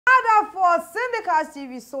for Syndicast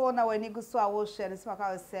TV so now when you go so I will share this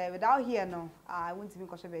I say without here no I won't even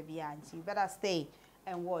caution baby and you better stay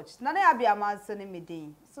and watch. None I be a man sending me day.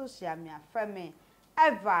 So share me a friend me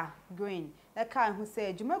ever green. The kind who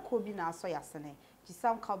said you make be now so yasene.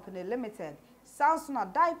 Some company limited. Sounds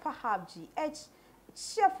not diaper have GH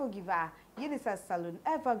cheerful giver. Unisa Salon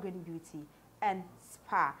Evergreen Beauty and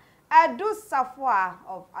Spa. I do Sarfoa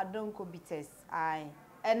of Adonko Bites.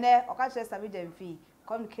 And there occasionally Sammy Gyamfi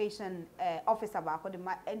communication officer about the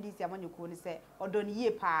NDC among you say or don't ye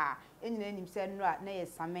pa any name said no nay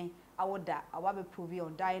Sammy I would that I will prove you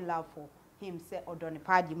undying love for him say or don't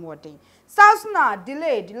party more day. Sounds not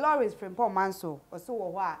delayed the lorries from poor manso or so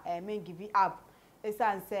what may give it up. It's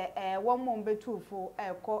say 1 month be two for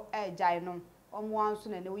call giant on one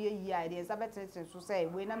soon and we ye ideas I better to say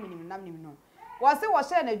we na minimum no. Was it was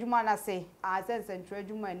sharing a Jumana say, I said, Central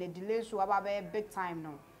Juma and a delay so about a big time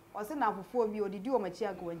no. Was it now for 4 years, did you my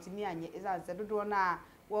chair going to me and is answered, do na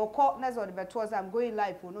well, caught next or the betters I'm going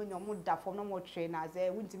live for no your mood that for no more train as a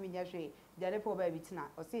winter me yesterday, the other poor baby tina,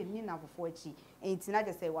 or say Nina for 40, and it's not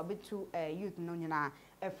just say, what bit to youth no na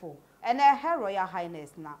F4. And her Royal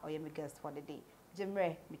Highness now, or your guest for the day. Jim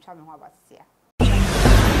Ray, me try me what about here.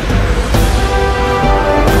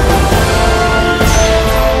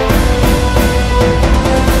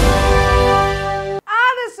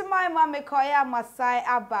 Koya Masai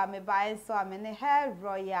Abba me buying so I'm in her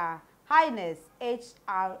Royal Highness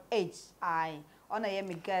HRHI on a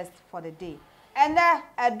me guest for the day. And then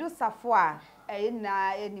I do Sarfoa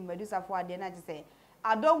na any do Sarfoa then I just say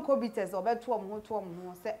I don't go bitters or bet to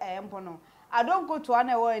say empono. I don't go to an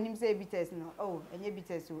hour and him say bitters no. Oh, and ye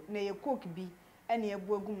bitters na ye cook be any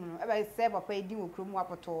ebogum no. Eba say papa e di wo krom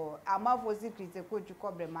wapoto. Ama for secret e coach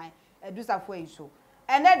cobre my do Sarfoa so.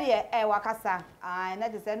 And then the wakasa, and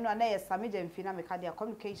that is no Sammy Gyamfi na meka dia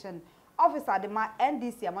communication officer the ma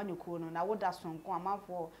NDC amanyuko no na woda sonko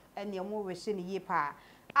amanfo ene mo we hye ne ye pa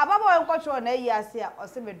ababo enkocho na yi ase a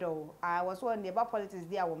osemedo I was one the politics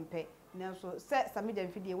dia wo mpe na so se Sammy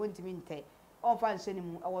Gyamfi dia wontimi nte on fa nhye ne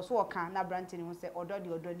mu I was wo kan na branch ne ho se odo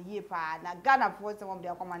ne ye pa na Ghana for se mom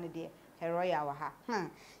dia koma ne de heroya wa ha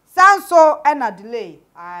sanso na delay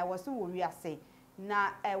I was wo wi ase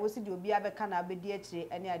na wosi di obi abeka na abedi akire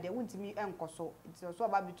ene ade wuntimi enkoso nti so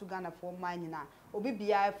aba bitu Ghana for man na obi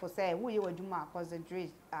bia for say wo ye wadwuma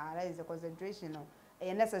concentrate that is a concentration no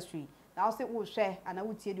necessary na wo say wo hwe ana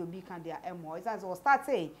wutie di obi kan dia emo it as we start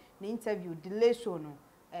say the interview delay show no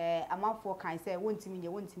amanfo kan say wuntimi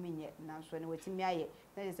nye na so ne watimi aye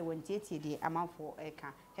na say wontieti di amanfo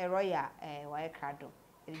kan heroya wa ekrado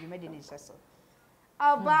e made in so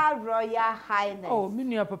Aba Royal Highness. Oh, me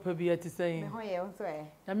nua papa bi ati say. Me ho ye nso e.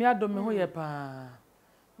 Na me adom me ho ye pa.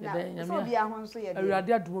 Yeah, so be a ho nso ye. Awurade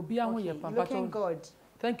adom bi a ho ye pa. Looking good.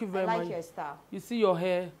 Thank you very much. I like your style. You see your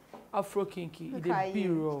hair afro kinky. It is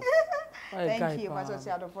beautiful. Thank you,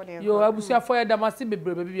 Pastor. Yo, abusia for ya damasi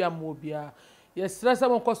bebrebe bi am obia. Yes, stress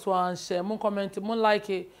am ko so an share, mon comment, mon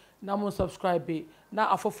like, na mon subscribe. Na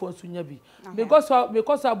afofo nso nya bi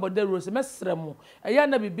because about the rose mesrɛ mo eya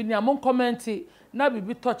na bibi ni amon comment na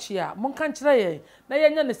bibi touch ya mon kan kire ye na ye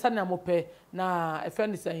nya ne sane amopɛ na efe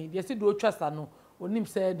ne san ye si do otwa sa no onim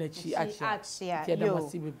sɛ na chi acha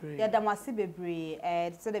ya da masi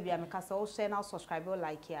bebre so da bia me kasa o share na subscribe o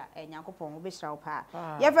like ya nyankopɔn obe hira wo pa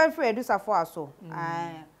ye fan free do Sarfoa aso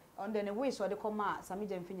on the way so de koma Sammy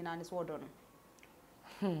Gyamfi nyina ne so odo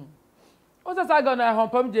no o sa ga na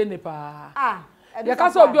hompam je ne pa ya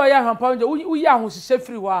kasa obi oya hampam je uyi ahohihye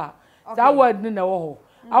free wa za word ni na wo ho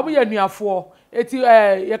abu ya nuafo eti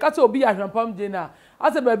ya kasa obi ya hampam je na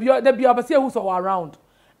ase ba bi da bi abase ehu so around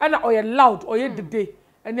ana oye loud oye dede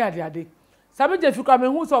ani ade Sammy Gyamfi kwa me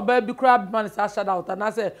hu so ba bi kra man sa shout out na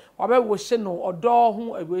say oba wo hye no odo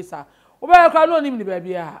ho ewesa oba kra no onim ni ba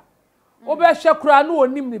bia oba hye kra no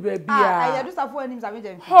onim ni ba bia ya do Sarfoa onim Sammy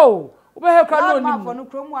Gyamfi ho oba kra no onim for no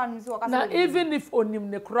krom anu so wakasa na even if onim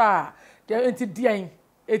ne kra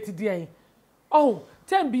eti oh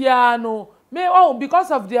tembia no me because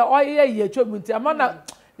of the oil ye chobunti amana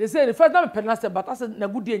they say the first time penance but as na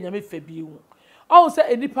good nyame fa bi hu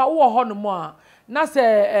say enipa wo ho no mo a na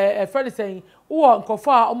say friend saying wo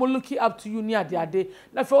nkofo a omo looking up to you ni ade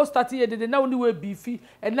na fe o start ye de na woni we beefy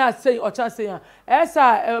and na say o chance say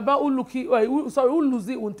esa ba uluki sorry u lose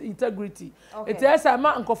integrity it esa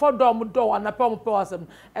ma nkofo do mo do anapa mo pe wasem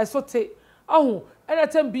esote ena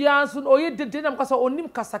tembia nso oye dede na mkasa onim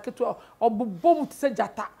kasaketo obobom tse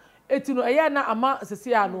jata eti no eya na ama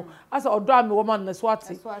sese ya no asa odo ame wo man na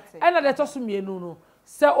swati ena de toso mienu no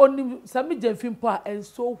se onim Sammy Gyamfi mpo a and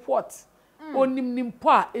so what onim nimpo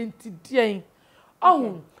a entidien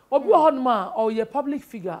obi ho no ma oye public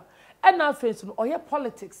figure ena face no oye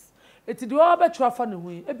politics eti de wa betwa fa ne hu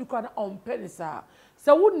e bi kwa na on penisa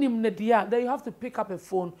so wonim ne dia then you have to pick up a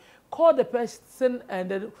phone call the person and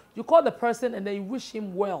then you call the person and then you wish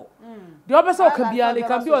him well the other person can be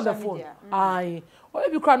on the phone aye or e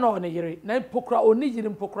bi kwa na on yere na pokra oni yire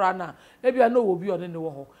pokra na e bi na obi on ne wo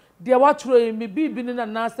ho de wa tro me bi ni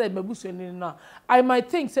na say mabusu ni na I might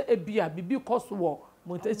think say e bia bibi cost wo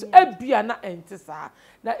so ebia na entisa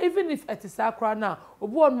na even if etisa kra na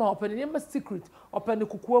obi on ma open the secret open the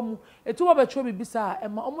kukuwa mu etu wo betwe bibisa e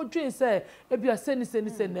ma omodwen say ebia seni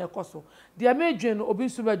na ekoso de amedwen obi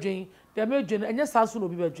nsu bedwen de amedwen enye sanso no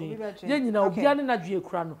obi bedwen ye nyina obi ane na dwe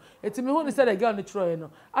kra no eti me hu ni say the girl ni tro no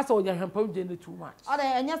asa wo hempam dwen ni too much o de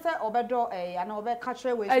enye say obedo ana obe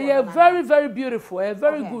catcher we very very beautiful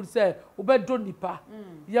very good say obedo nipa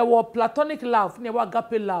ye wo platonic love ne wo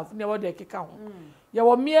agape love ne wo de keka ho ya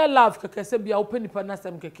wa mere love keke se bia open nipa na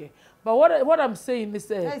sam keke but what I'm saying is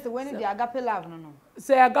when the agape love no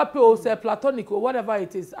say agape or say platonic or whatever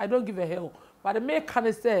it is I don't give a hell but the make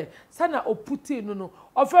can say sana oputi no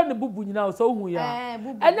offer ne bubu nyina so hu ya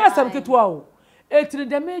enya sam ketua o etri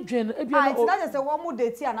de medwen e bia no that is a one more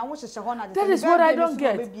date na wo hyehyɛ ho na that is what I don't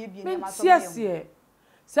get yes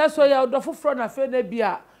say so ya do foforo na fe na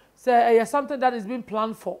bia say something that is being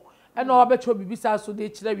planned for and no obetro bibisa so de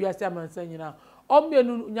kire wi ase amansa nyina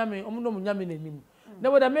omienu nyame omno nyame nanim na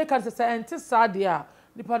we da make say enti sade a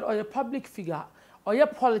nipa or public figure or your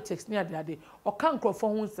politics near the ade or kan krofo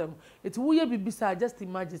ho nsem eti wo ye bibisa just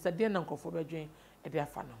imagine say de na nkofo bedwen e de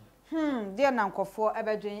afa no de na nkofo e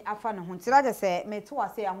bedwen afa no ho ntira de say me to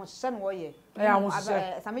ase ya ho hye no wo ye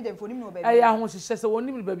Sammy Gyamfi onim no ba bi ya ho hye say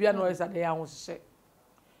wonim ba bia no ye say de ya ho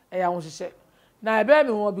hye na e be me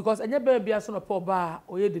ho because enye ba bia so no pa oba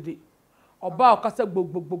oye dede oba okasa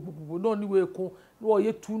gbogbogbogbogbo no ni we ko no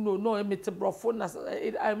ye tu no e mete brofo na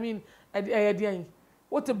I mean edian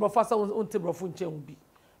what the brofo sa on te brofo nche bi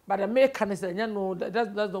but the make can say no that's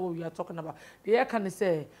not what we are talking about the air can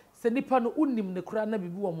say nipa no unim ne kura na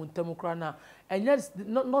bibi wo montam kura na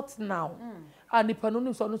not now and nipa no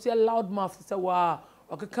nim so no say loud mouth say wa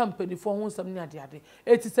okay company for ho sam ni ade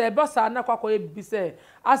eti say ba sa na kwakwa bibi say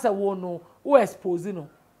asa wo no wo expose no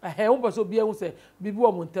wo boso bia hu se bibi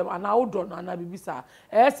wo montem ana wo do no ana bibi sa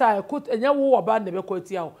sa enya wo oba na be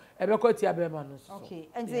kwatia wo e be kwatia be ma no so okay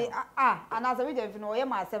enti ana Sammy Gyamfi no ye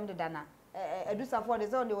ma asem de dana edu Sarfoa de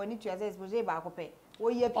so de woni tua say expose ba akopɛ wo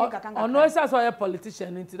ye pin kakanga ono say so ye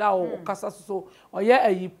politician nti da wo kasa so o ye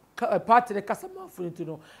ayi party de kasa ma fu nti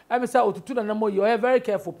no e me say otutu na mo ye very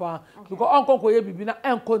careful pa because onkonko ye bibi na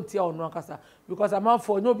enkontia ono kasa because am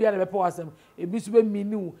for no bia na be po asem ebi su be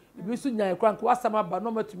mini ebi su nyan kran ko asem aba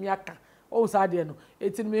no matumi aka o sa de no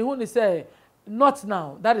eti me hu ni say not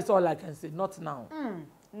now that is all I can say not now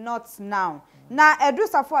not now na edu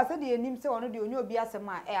Sarfoa say de enim say ono de onye obi asem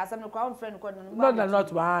a asem no crown friend ko no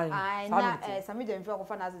not behind na Sammy Gyamfi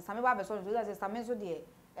okofa na Sammy ba be so say Sammy so de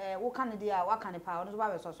wo kan de a wa kan pa ono so ba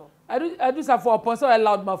be so edu Sarfoa upon so a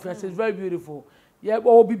loud mouth is very beautiful yeah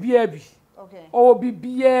o bibia bi okay o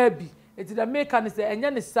bibia bi eti da make can say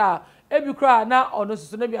enya ne sa ebi kra na ono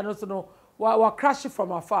so na bia no so no wa crash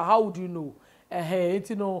from afar how would you know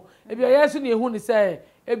enti no ebi yesu na ehu ni say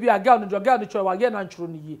ebi aga no tro wa na ntro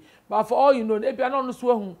ni yi but for all you know ebi na no so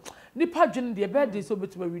ehu nipa dwen de be de so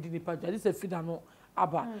betima read nipa dwen this fida no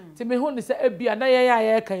aba ti me hu ni say ebi na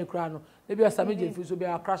ye kan kra no ebi Sammy Gyamfi so be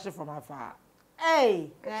crash from afar hey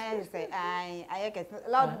say I get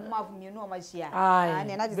loud mouth me no ma hia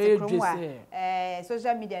na just krom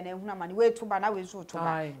social media na ehu na ma ni we to ba na we so to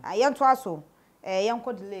ba aye to aso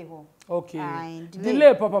yanko delay ho okay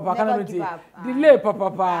delay papa kana delay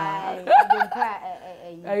papa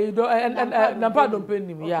you don't and number don't pay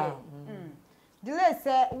him yeah delay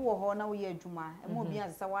say wo ho na wo ye adwuma e mo bi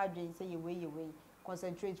ansa wa adwen say ye we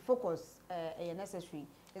concentrate focus necessary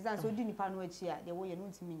is that so di nipa no achi a de wo ye no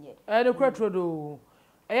ntimi nye the kwetro do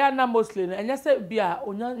na mostly enya say bia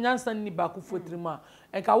onyansan ni ba ku fotrim a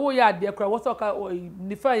enka wo ya ade kra wo so ka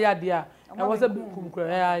ni fa ya ade a e wo say kum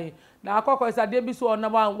kra na akoko is ade bi so na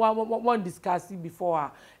one discuss before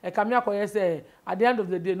a e ka me akoye say at the end of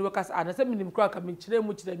the day no ka say na say minim kra ka me kire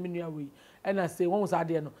mu kire me nua we e na say won so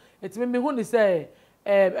ade no etime me hu ni say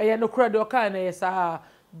no kra de o ka na yes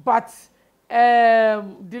but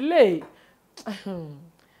delay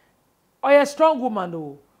a strong woman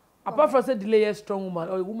though. Apart from say delay a strong woman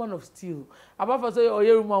or a woman of steel. Apart from say or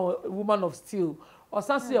a woman of steel or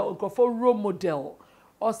something or for role model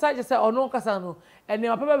or such say or no kasano and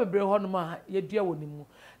your papa be ho no ma ye dua wonimu.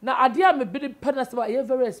 Na ade a me be penance ba ye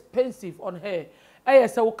very expensive on her. Eh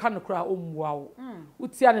say wo kan kra omwa wo.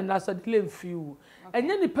 Utia ne na so delay mfiu.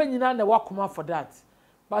 Enye ni panyina na wakoma for that.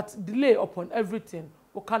 But delay upon everything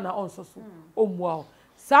wo kan na on so omwa wo.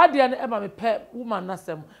 Sadia na ema me pe woman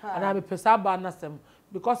nasem and I me pe sa ba nasem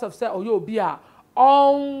because of say oyo obi a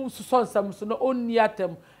on so nsam so no onni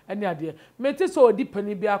atem ene ade me ti so odi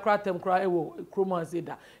pani bi akra atem kra ewo kroma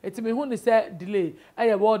zeda eti me hu ni say delay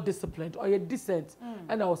eye well disciplined or ye decent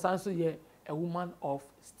and I was also ye a woman of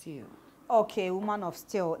steel. Okay, woman of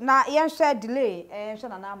steel. Na yen share delay share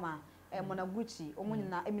na na ma Monaguchi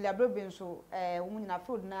omunyina Emilia Brobin so omunyina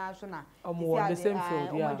field na so na the same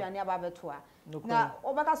field yeah omudwane ababetoa na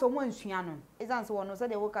obaka so mo nsua no ezan se wono se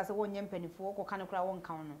de woka se wonye mpanifo ko kan kra won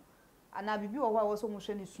kan no ana bibi wo ho so mo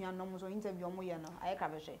hwe ni sua no mo so interview mo ye no aye ka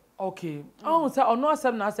behwe okay say ono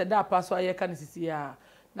asem na say da pa so aye ka ne sisi ya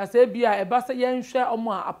na say bia e ba say yen hwe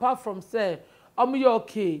omo apart from say omo ye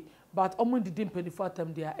okay but omo didi mpanifo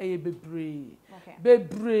atam dia eye bebre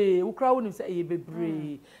ukra woni say eye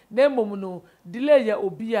bebre na emom no delay ya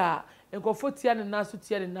obi a enkofo tia ne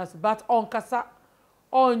naso but on kasa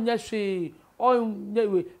onya hwe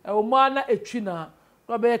onyewe omo na etwi na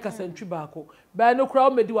no be kasa ntwi baako ba no kra o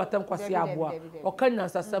medi watam kwase aboa o kanya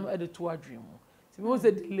sasam edeto adwem ti me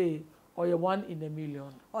say delay or you 1 in a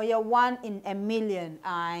million or you 1 in a million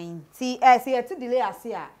and see see delay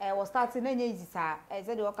asia was starting na easy sa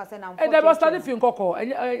say the work say na e dey start fi nkoko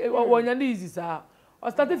wonya na easy sa o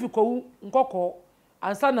start fi ko nkoko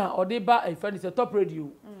ansa na o dey ba e friend say top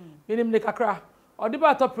radio minim ne kakra o dey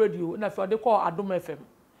ba top radio na fi o dey call Adom FM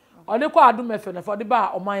o dey call Adom FM na fi o dey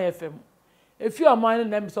ba Oman FM if you Oman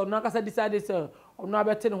na so na kasa decide say ono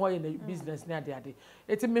abete ne ho ye na business na ade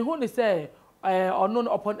eti me hu ni say unknown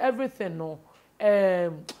upon everything no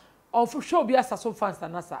on for sure be asaso fans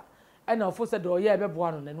anasa and of said oh yeah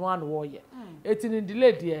bebo no no an wo ye it in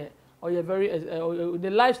delay there or you very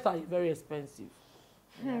the lifestyle is very expensive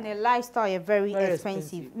the lifestyle is very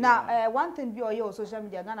expensive now one thing be on social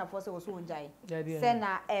media Ghana for say was so undying say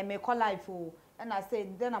na me call life and I say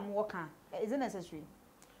then I'm working is it necessary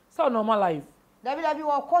so normal life David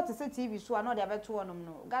wa court to say TV so I know they beto no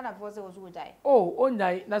Ghana for say was so undying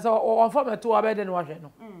undying na so on form to abede no hwe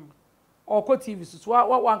no or court TV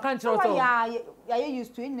so one can tell so yeah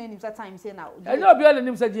used to in name time say now I know be on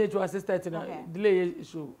name say to assistant na delay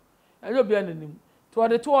show I know be on name to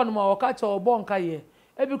the two on ma catch or bon kaye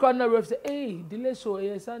e bi kon na ref say eh delay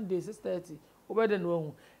show Sunday 6:30 obede no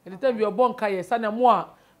hu and the time your bon kaye sana mo a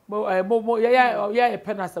mo ya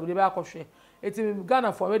penasam de be akwohwe etim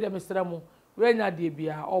Ghana for we dem stra mo we nya de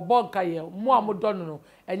bia obon kaye mo amodono no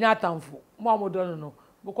enya atamfo mo amodono no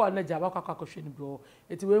boko na jaba kwakwakohwe ni bro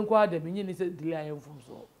eti we nkwa de menyi ni se delay ayemfom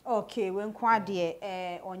so okay we nkwa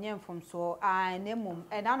de onye mfom so na mum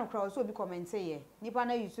na no kra so bi comment ye nipa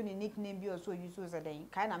na use ni nickname bi so use so den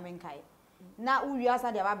kai na men kai na uwi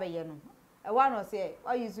asa de ababeye no wa no say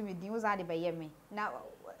o use me din usa de beye me na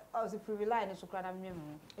I was a privilege in Sukran.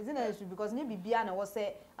 Isn't it because maybe Biana was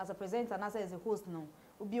say as a presenter and as a host no,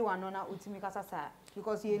 Ubi one on Utimikasa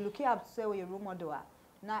because you look up to say your role model.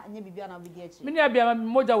 Na maybe Biana be there. Many Abia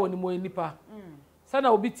Moja won more in Nipa.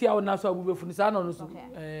 Sana will be tia on Nasa will be for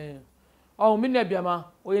Nisano. Oh, many Abiama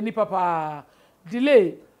or Nipa pa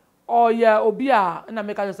delay or ya Obia and I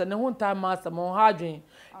make us and one time master more harding.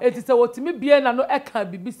 It is a what me Biana no eka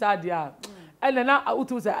be beside ya. And then I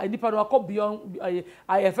would say I nipa no go beyond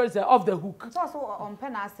I first off the hook. So on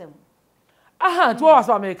penasem. Aha, to was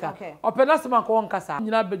America. O penasem an ko won kasa.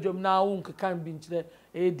 Nyina bedwom na wo nkekan bi nkyere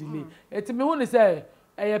delay. Eti me hu ni say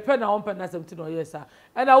e pen na on penasem ti no yes sir.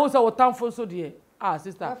 And I was what time for so there. Ah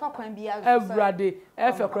sister. Every day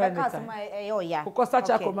e fe kra ni time. Ko kosa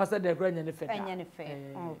cha ko ma say the gra nya ne fe. Nya ne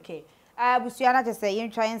fe. Okay. Busua na je say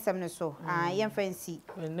yen try ensem ne so. Yen fancy.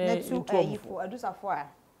 Na tu yifo adusafo a.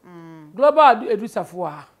 Global Edu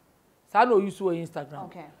Sarfoa. Sa no use on Instagram.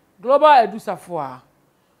 Okay. Global Edu Sarfoa.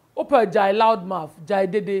 Opa jai loudmouth, jai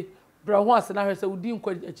dede. Bra ho asena hwe se udi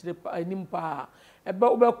nkwa echire anim pa. Ebe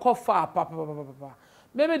obe kofa papa.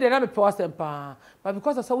 Maybe they na me pe wasem pa. But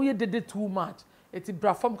because I saw we dede too much. Eti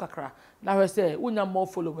bra form kakra. Na hwe se unya more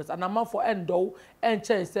followers and am for endo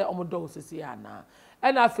enche se omodo sisi ana.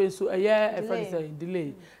 And I feel so a friend say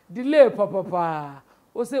delay. Delay papa.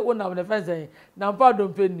 O say one of the first say na pa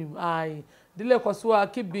don penim ai delay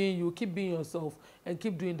kwasua keep being you keep being yourself and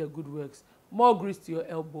keep doing the good works more grace to your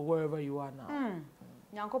elbow wherever you are now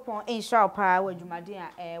nyankopon insha pa wadwumade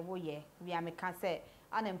a wo ye we ameka say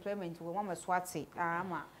unemployment we mama swati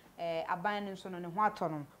ama aban no so no ne ho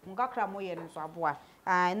atono ngakra mo ye no so aboa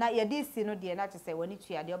na ye dis no de na say woni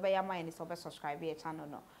tua de obeya man ni so be subscribe your channel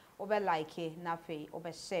no obe like na fe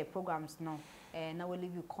obe share programs no na we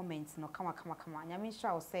leave you comments no kama nyame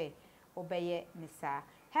sha o say obeye misa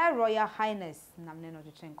Her Royal Highness namne no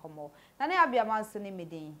twetwen komo na na abia manso ne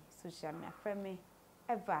medin social media frame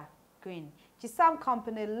ever green Chisam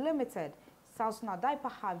Company Limited South na diaper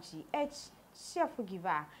have GH cheerful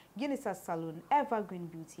giver Guinness Salon Evergreen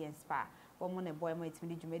Beauty and Spa one boy my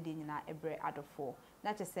timid jumedi na ebre adofo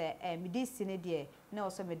na che say me dis sine de na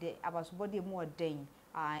also me de abasubodi mu oden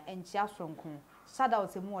and chia sonko shout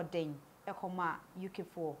out mu oden e koma UK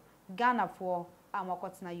for Ghana for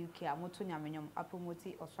amakotena UK amoto nyamenyom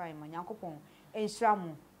apromoti oswan manyankopon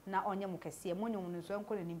enhiramu na onye mu kese monyom no so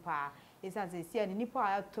enko ne nimpa esanse sia ne nipa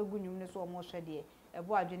atogu nyum ne so omo hwede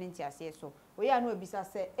ebo adwene ntiase so oya na obisa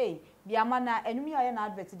say biama na enum ya na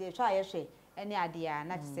advert de hwa ye hwe ene ade a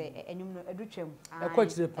na se enum no edutwam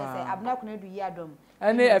ekwochire pa se abna na du yi adom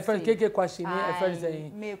ene efe keke kwashi ni efe say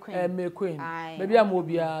me queen baby am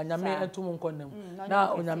obia nyame entum nkonam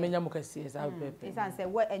na onyame nyam kase sa pepe esanse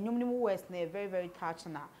we enum ni mu west na very very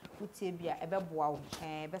touching na utie bia ebeboa wo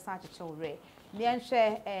besan cheche wo re mi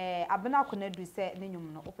enhwe abna na du se ne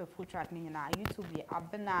nyum no ope full track ni nyina YouTube ye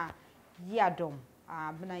abna yi adom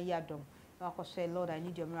abna yi adom na ko share Lord I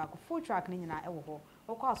need your miracle full track ni nyina ewo ho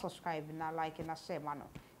o subscribe na like na share mano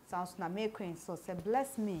sounds na me queen so say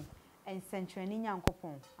bless me and century ni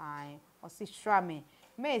nyankopon o si shra me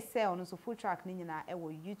say on so full track ni nyina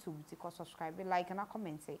ewo YouTube ti ko subscribe like na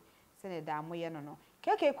comment say ne da mo ye no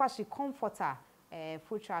keke kwashi comforter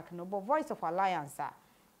full track no but voice of alliance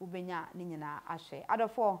ubenya ni nyina ahwe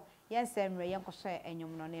adofo yen semre yen ko share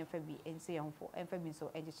enyum no na emfa bi ense yen fo emfa bi so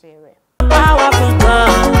eje share powerful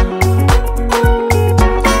God.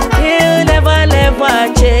 You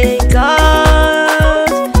never change, God.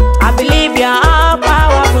 I believe you're a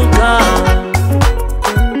powerful God.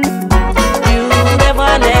 You never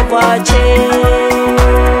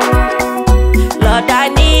change. Lord, I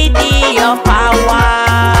need your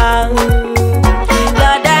power.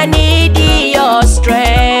 Lord, I need your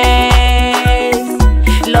strength.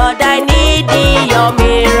 Lord, I need your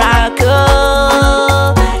miracle.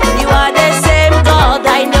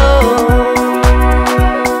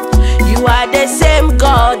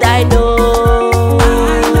 God, I know.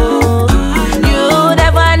 You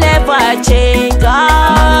never change,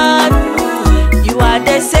 God. You are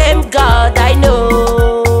the same God, I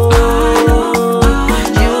know.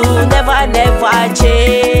 You never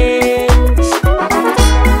change.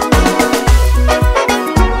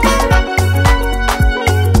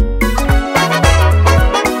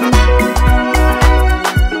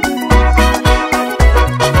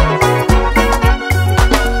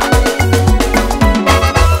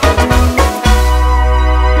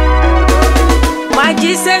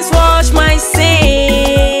 Jesus washed my sin,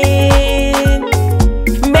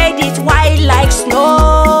 made it white like snow.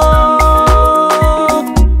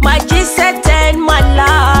 My Jesus turned my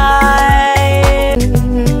life.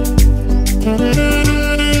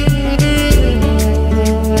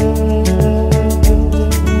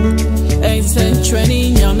 Ain't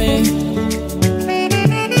training yummy.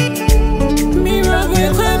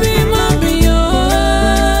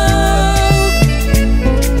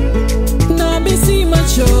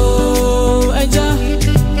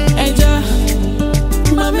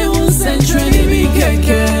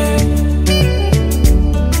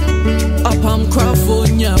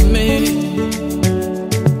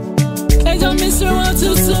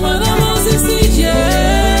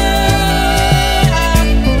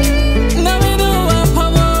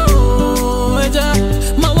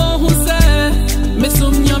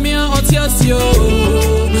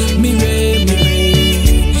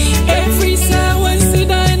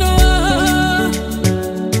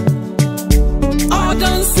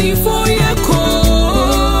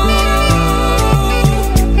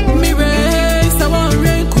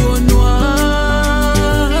 No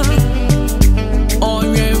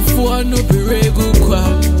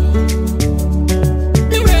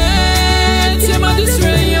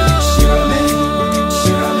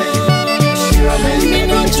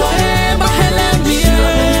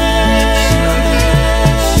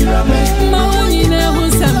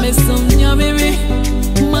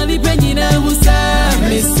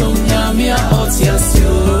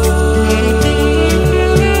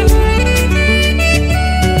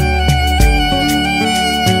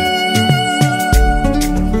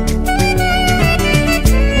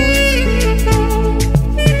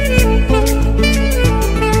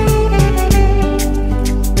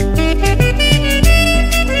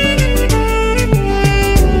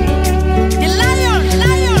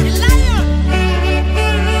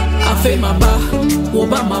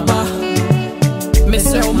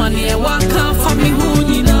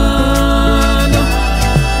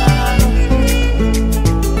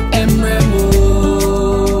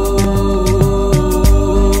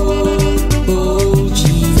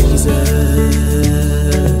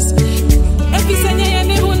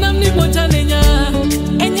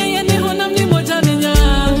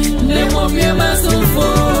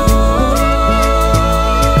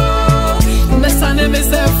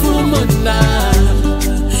na.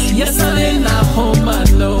 Yes, I ain't not home, I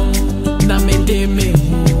know. Na me de me.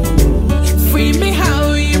 Free me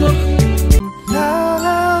how you.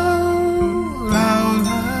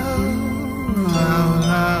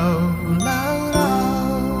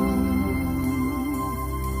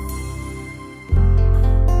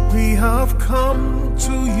 We have come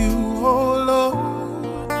to you, oh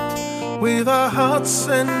Lord, with our hearts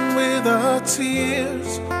and with our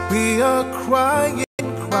tears. We are crying,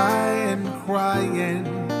 crying, crying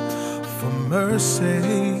for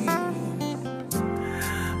mercy.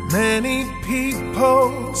 Many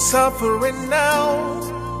people suffering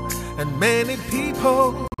now, and many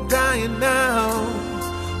people dying now,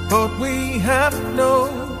 but we have no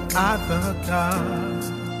other God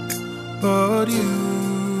but you.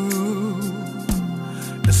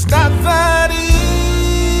 It's not that easy.